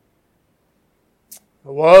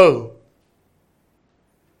 A woe.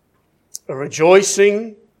 A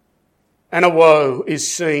rejoicing and a woe is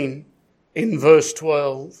seen in verse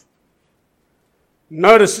 12.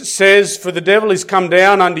 Notice it says, for the devil is come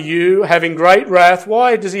down unto you, having great wrath.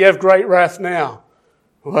 Why does he have great wrath now?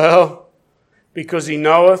 Well, because he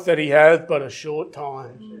knoweth that he hath but a short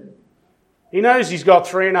time. He knows he's got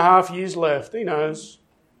 3.5 years left. He knows.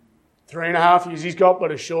 3.5 years. He's got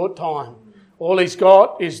but a short time. All he's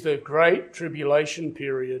got is the great tribulation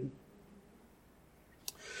period.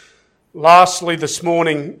 Lastly, this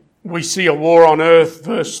morning, we see a war on earth,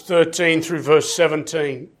 verse 13 through verse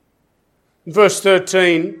 17. In verse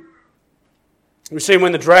 13, we see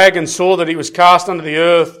when the dragon saw that he was cast unto the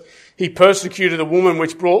earth, he persecuted the woman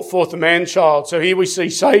which brought forth the man-child. So here we see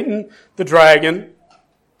Satan, the dragon.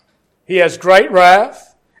 He has great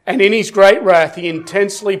wrath, and in his great wrath he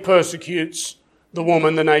intensely persecutes the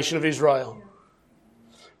woman, the nation of Israel.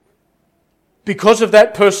 Because of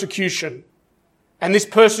that persecution, and this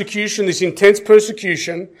persecution, this intense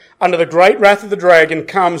persecution, under the great wrath of the dragon,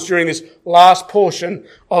 comes during this last portion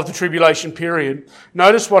of the tribulation period.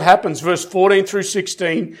 Notice what happens, verse 14 through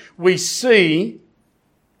 16. We see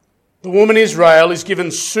the woman Israel is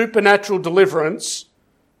given supernatural deliverance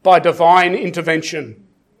by divine intervention.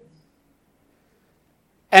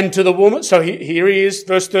 And to the woman, so here he is,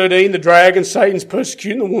 verse 13, the dragon, Satan's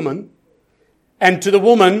persecuting the woman. And to the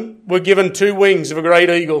woman were given 2 wings of a great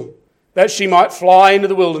eagle, that she might fly into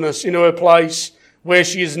the wilderness, into her place, where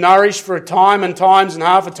she is nourished for a time and times and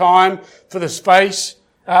half a time, for the space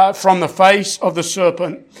from the face of the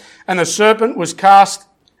serpent. And the serpent cast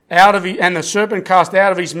out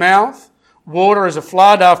of his mouth water as a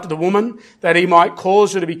flood after the woman, that he might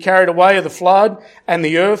cause her to be carried away of the flood. And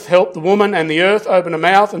the earth helped the woman, and the earth opened her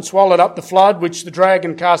mouth and swallowed up the flood which the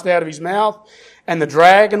dragon cast out of his mouth. And the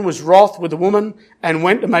dragon was wroth with the woman, and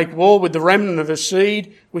went to make war with the remnant of her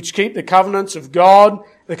seed, which keep the covenants of God,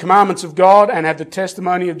 the commandments of God, and have the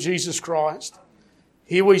testimony of Jesus Christ.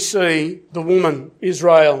 Here we see the woman,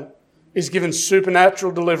 Israel, is given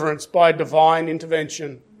supernatural deliverance by divine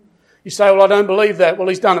intervention. You say, well, I don't believe that. Well,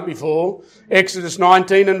 he's done it before. Exodus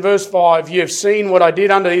 19 and verse 5. You have seen what I did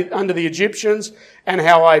under the Egyptians, and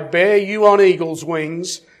how I bare you on eagle's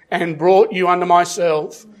wings, and brought you unto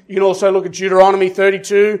myself. You can also look at Deuteronomy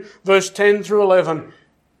 32, verse 10 through 11.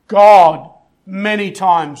 God, many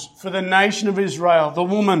times, for the nation of Israel, the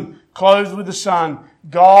woman clothed with the sun,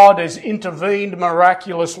 God has intervened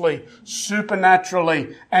miraculously,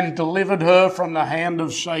 supernaturally, and delivered her from the hand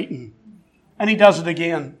of Satan. And he does it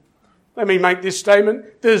again. Let me make this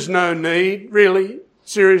statement. There's no need, really,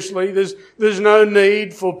 seriously, there's no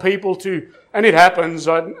need for people to, and it happens,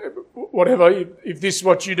 whatever, if this is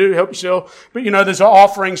what you do, help yourself. But there's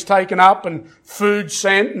offerings taken up and food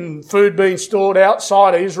sent and food being stored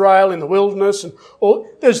outside of Israel in the wilderness.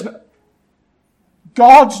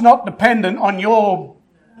 God's not dependent on your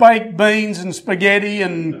baked beans and spaghetti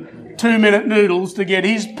and 2-minute noodles to get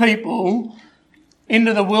his people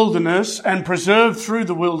into the wilderness and preserved through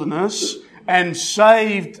the wilderness and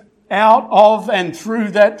saved out of and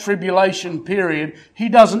through that tribulation period. He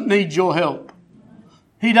doesn't need your help.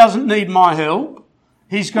 He doesn't need my help.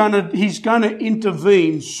 He's going to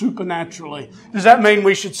intervene supernaturally. Does that mean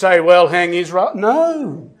we should say, well, hang Israel?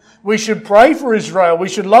 No. We should pray for Israel. We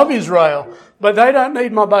should love Israel. But they don't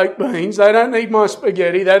need my baked beans. They don't need my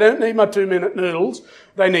spaghetti. They don't need my 2-minute noodles.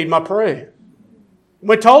 They need my prayer.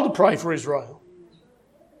 We're told to pray for Israel.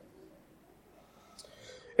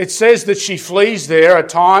 It says that she flees there a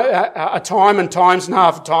time and times and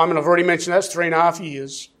half a time, and I've already mentioned that's 3.5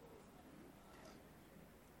 years.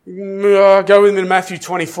 Go with me to Matthew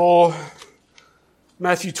 24.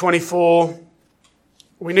 Matthew 24.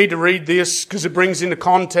 We need to read this because it brings into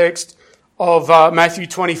context of Matthew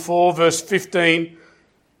 24, verse 15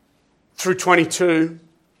 through 22.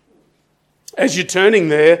 As you're turning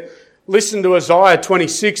there, listen to Isaiah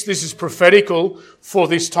 26. This is prophetical for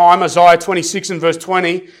this time. Isaiah 26 and verse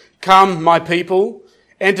 20. Come, my people,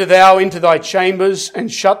 enter thou into thy chambers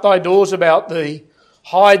and shut thy doors about thee.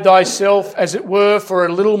 Hide thyself, as it were, for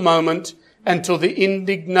a little moment, until the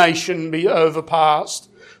indignation be overpast.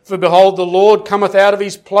 For behold, the Lord cometh out of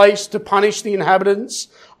his place to punish the inhabitants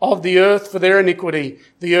of the earth for their iniquity.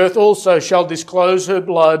 The earth also shall disclose her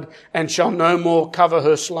blood, and shall no more cover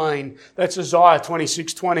her slain. That's Isaiah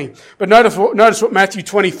 26:20. But notice what Matthew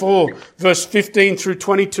 24, verse 15 through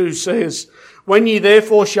 22 says. When ye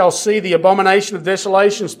therefore shall see the abomination of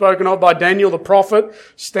desolation spoken of by Daniel the prophet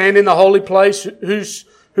stand in the holy place,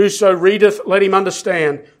 whoso readeth, let him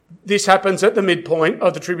understand. This happens at the midpoint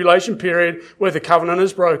of the tribulation period where the covenant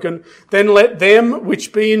is broken. Then let them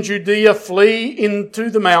which be in Judea flee into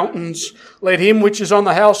the mountains. Let him which is on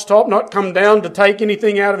the housetop not come down to take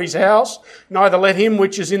anything out of his house. Neither let him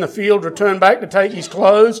which is in the field return back to take his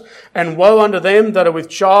clothes. And woe unto them that are with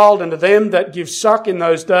child, and to them that give suck in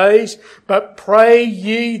those days. But pray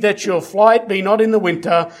ye that your flight be not in the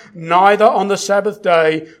winter, neither on the Sabbath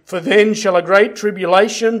day. For then shall a great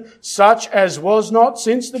tribulation, such as was not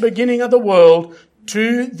since the beginning of the world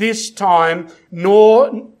to this time,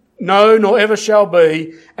 nor ever shall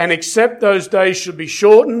be, and except those days should be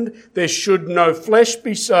shortened, there should no flesh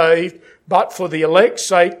be saved, but for the elect's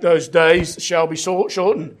sake those days shall be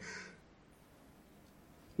shortened.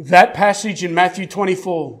 That passage in Matthew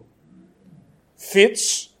 24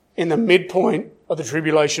 fits in the midpoint of the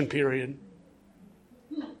tribulation period,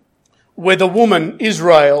 where the woman,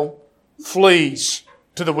 Israel, flees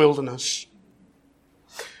to the wilderness.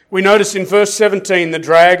 We notice in verse 17 the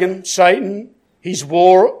dragon, Satan, his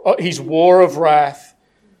war of wrath.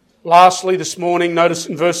 Lastly, this morning, notice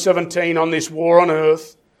in verse 17 on this war on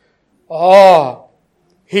earth.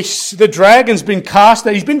 The dragon's been cast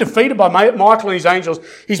down. He's been defeated by Michael and his angels.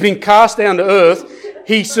 He's been cast down to earth.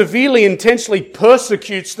 He severely, intensely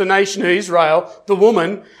persecutes the nation of Israel, the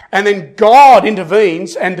woman, and then God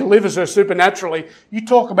intervenes and delivers her supernaturally. You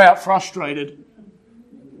talk about frustrated.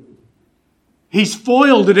 He's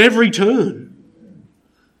foiled at every turn.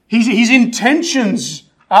 His intentions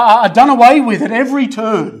are done away with at every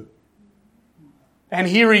turn. And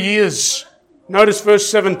here he is. Notice verse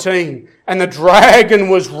 17. And the dragon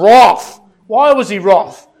was wroth. Why was he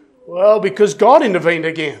wroth? Well, because God intervened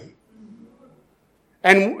again.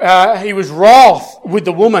 And he was wroth with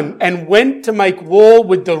the woman and went to make war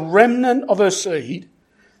with the remnant of her seed,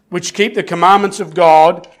 which keep the commandments of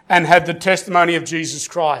God and have the testimony of Jesus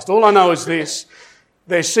Christ. All I know is this: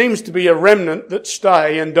 there seems to be a remnant that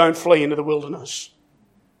stay and don't flee into the wilderness.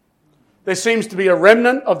 There seems to be a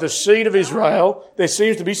remnant of the seed of Israel. There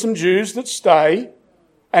seems to be some Jews that stay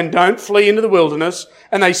and don't flee into the wilderness,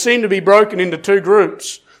 and they seem to be broken into two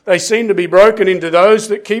groups. They seem to be broken into those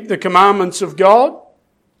that keep the commandments of God.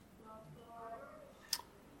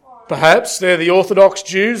 Perhaps they're the Orthodox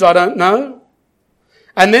Jews, I don't know.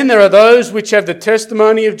 And then there are those which have the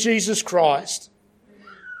testimony of Jesus Christ.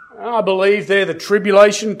 I believe they're the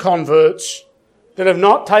tribulation converts that have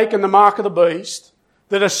not taken the mark of the beast,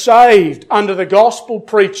 that are saved under the gospel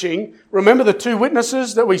preaching. Remember the two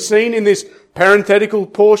witnesses that we've seen in this parenthetical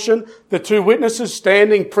portion? The two witnesses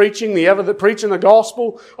standing preaching the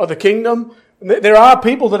gospel of the kingdom. There are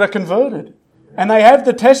people that are converted. And they have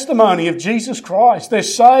the testimony of Jesus Christ. They're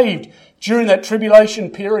saved during that tribulation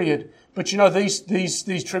period. But you know,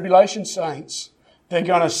 these tribulation saints, they're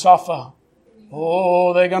going to suffer.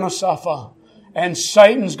 Oh, they're going to suffer. And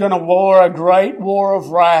Satan's going to war a great war of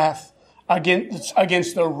wrath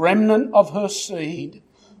against the remnant of her seed.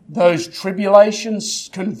 Those tribulation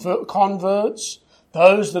converts,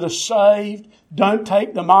 those that are saved, don't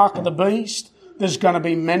take the mark of the beast. There's going to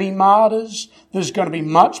be many martyrs. There's going to be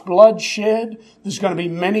much bloodshed. There's going to be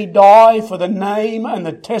many die for the name and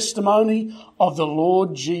the testimony of the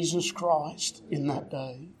Lord Jesus Christ in that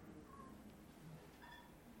day.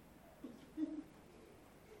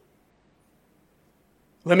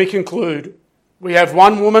 Let me conclude. We have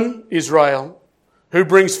one woman, Israel, who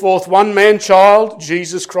brings forth one man-child,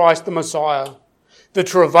 Jesus Christ the Messiah. The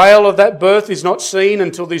travail of that birth is not seen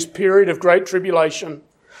until this period of great tribulation.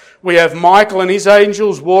 We have Michael and his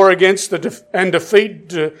angels war against and defeat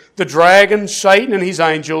the dragon, Satan and his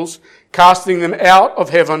angels, casting them out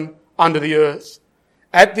of heaven under the earth.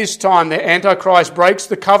 At this time, the Antichrist breaks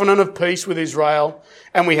the covenant of peace with Israel,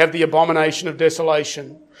 and we have the abomination of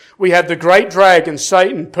desolation. We have the great dragon,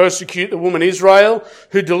 Satan, persecute the woman Israel,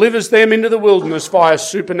 who delivers them into the wilderness via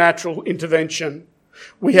supernatural intervention.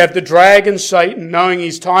 We have the dragon, Satan, knowing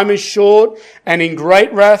his time is short and in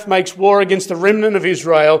great wrath makes war against the remnant of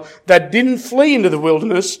Israel that didn't flee into the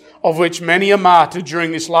wilderness, of which many are martyred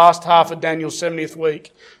during this last half of Daniel's 70th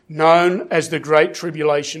week, known as the Great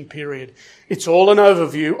Tribulation period. It's all an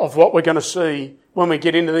overview of what we're going to see when we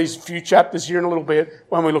get into these few chapters here in a little bit,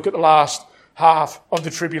 when we look at the last half of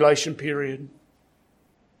the tribulation period.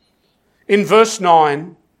 In verse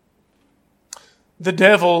 9, the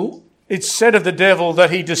devil... It's said of the devil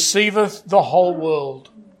that he deceiveth the whole world.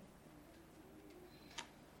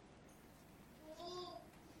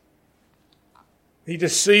 He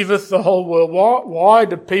deceiveth the whole world. Why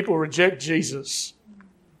do people reject Jesus?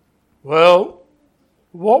 Well,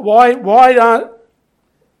 why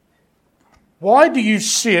do you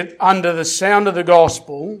sit under the sound of the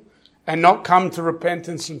gospel and not come to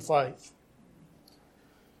repentance and faith?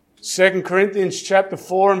 2 Corinthians chapter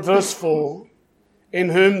 4 and verse 4. In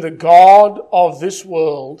whom the God of this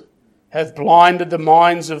world hath blinded the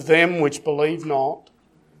minds of them which believe not,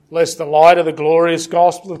 lest the light of the glorious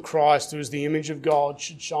gospel of Christ, who is the image of God,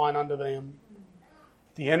 should shine unto them.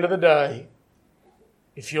 At the end of the day,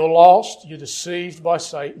 if you're lost, you're deceived by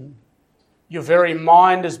Satan. Your very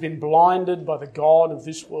mind has been blinded by the God of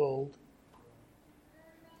this world.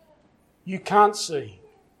 You can't see.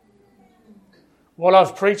 What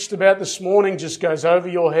I've preached about this morning just goes over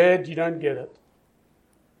your head. You don't get it.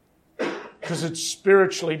 Because it's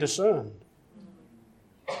spiritually discerned.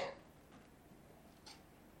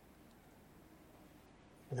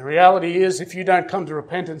 And the reality is, if you don't come to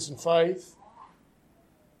repentance and faith,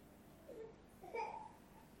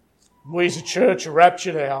 we as a church are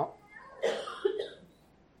raptured out.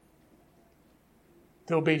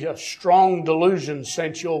 There'll be a strong delusion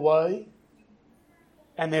sent your way,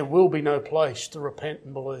 and there will be no place to repent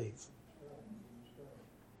and believe.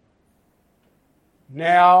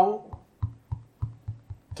 Now,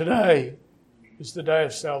 today is the day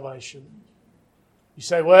of salvation. You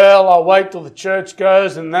say, well, I'll wait till the church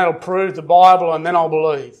goes and that'll prove the Bible and then I'll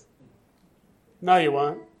believe. No, you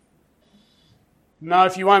won't. No,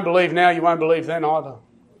 if you won't believe now, you won't believe then either.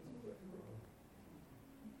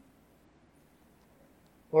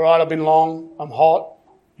 All right, I've been long. I'm hot.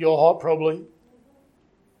 You're hot probably.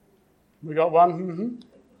 We got one? Mm-hmm.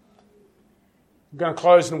 I'm going to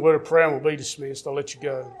close in a word of prayer and we'll be dismissed. I'll let you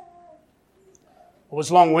go. I was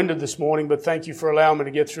long-winded this morning, but thank you for allowing me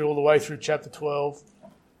to get through all the way through chapter 12.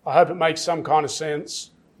 I hope it makes some kind of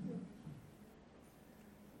sense.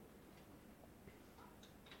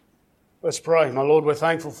 Let's pray. My Lord, we're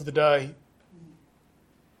thankful for the day.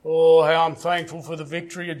 Oh, how I'm thankful for the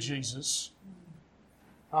victory of Jesus.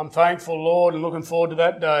 I'm thankful, Lord, and looking forward to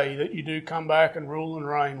that day that you do come back and rule and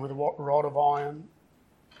reign with a rod of iron.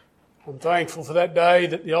 I'm thankful for that day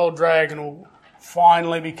that the old dragon will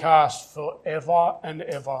finally be cast forever and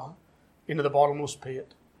ever into the bottomless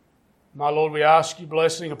pit. My Lord, we ask your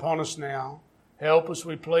blessing upon us now. Help us,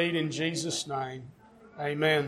 we plead, in Jesus' name. Amen.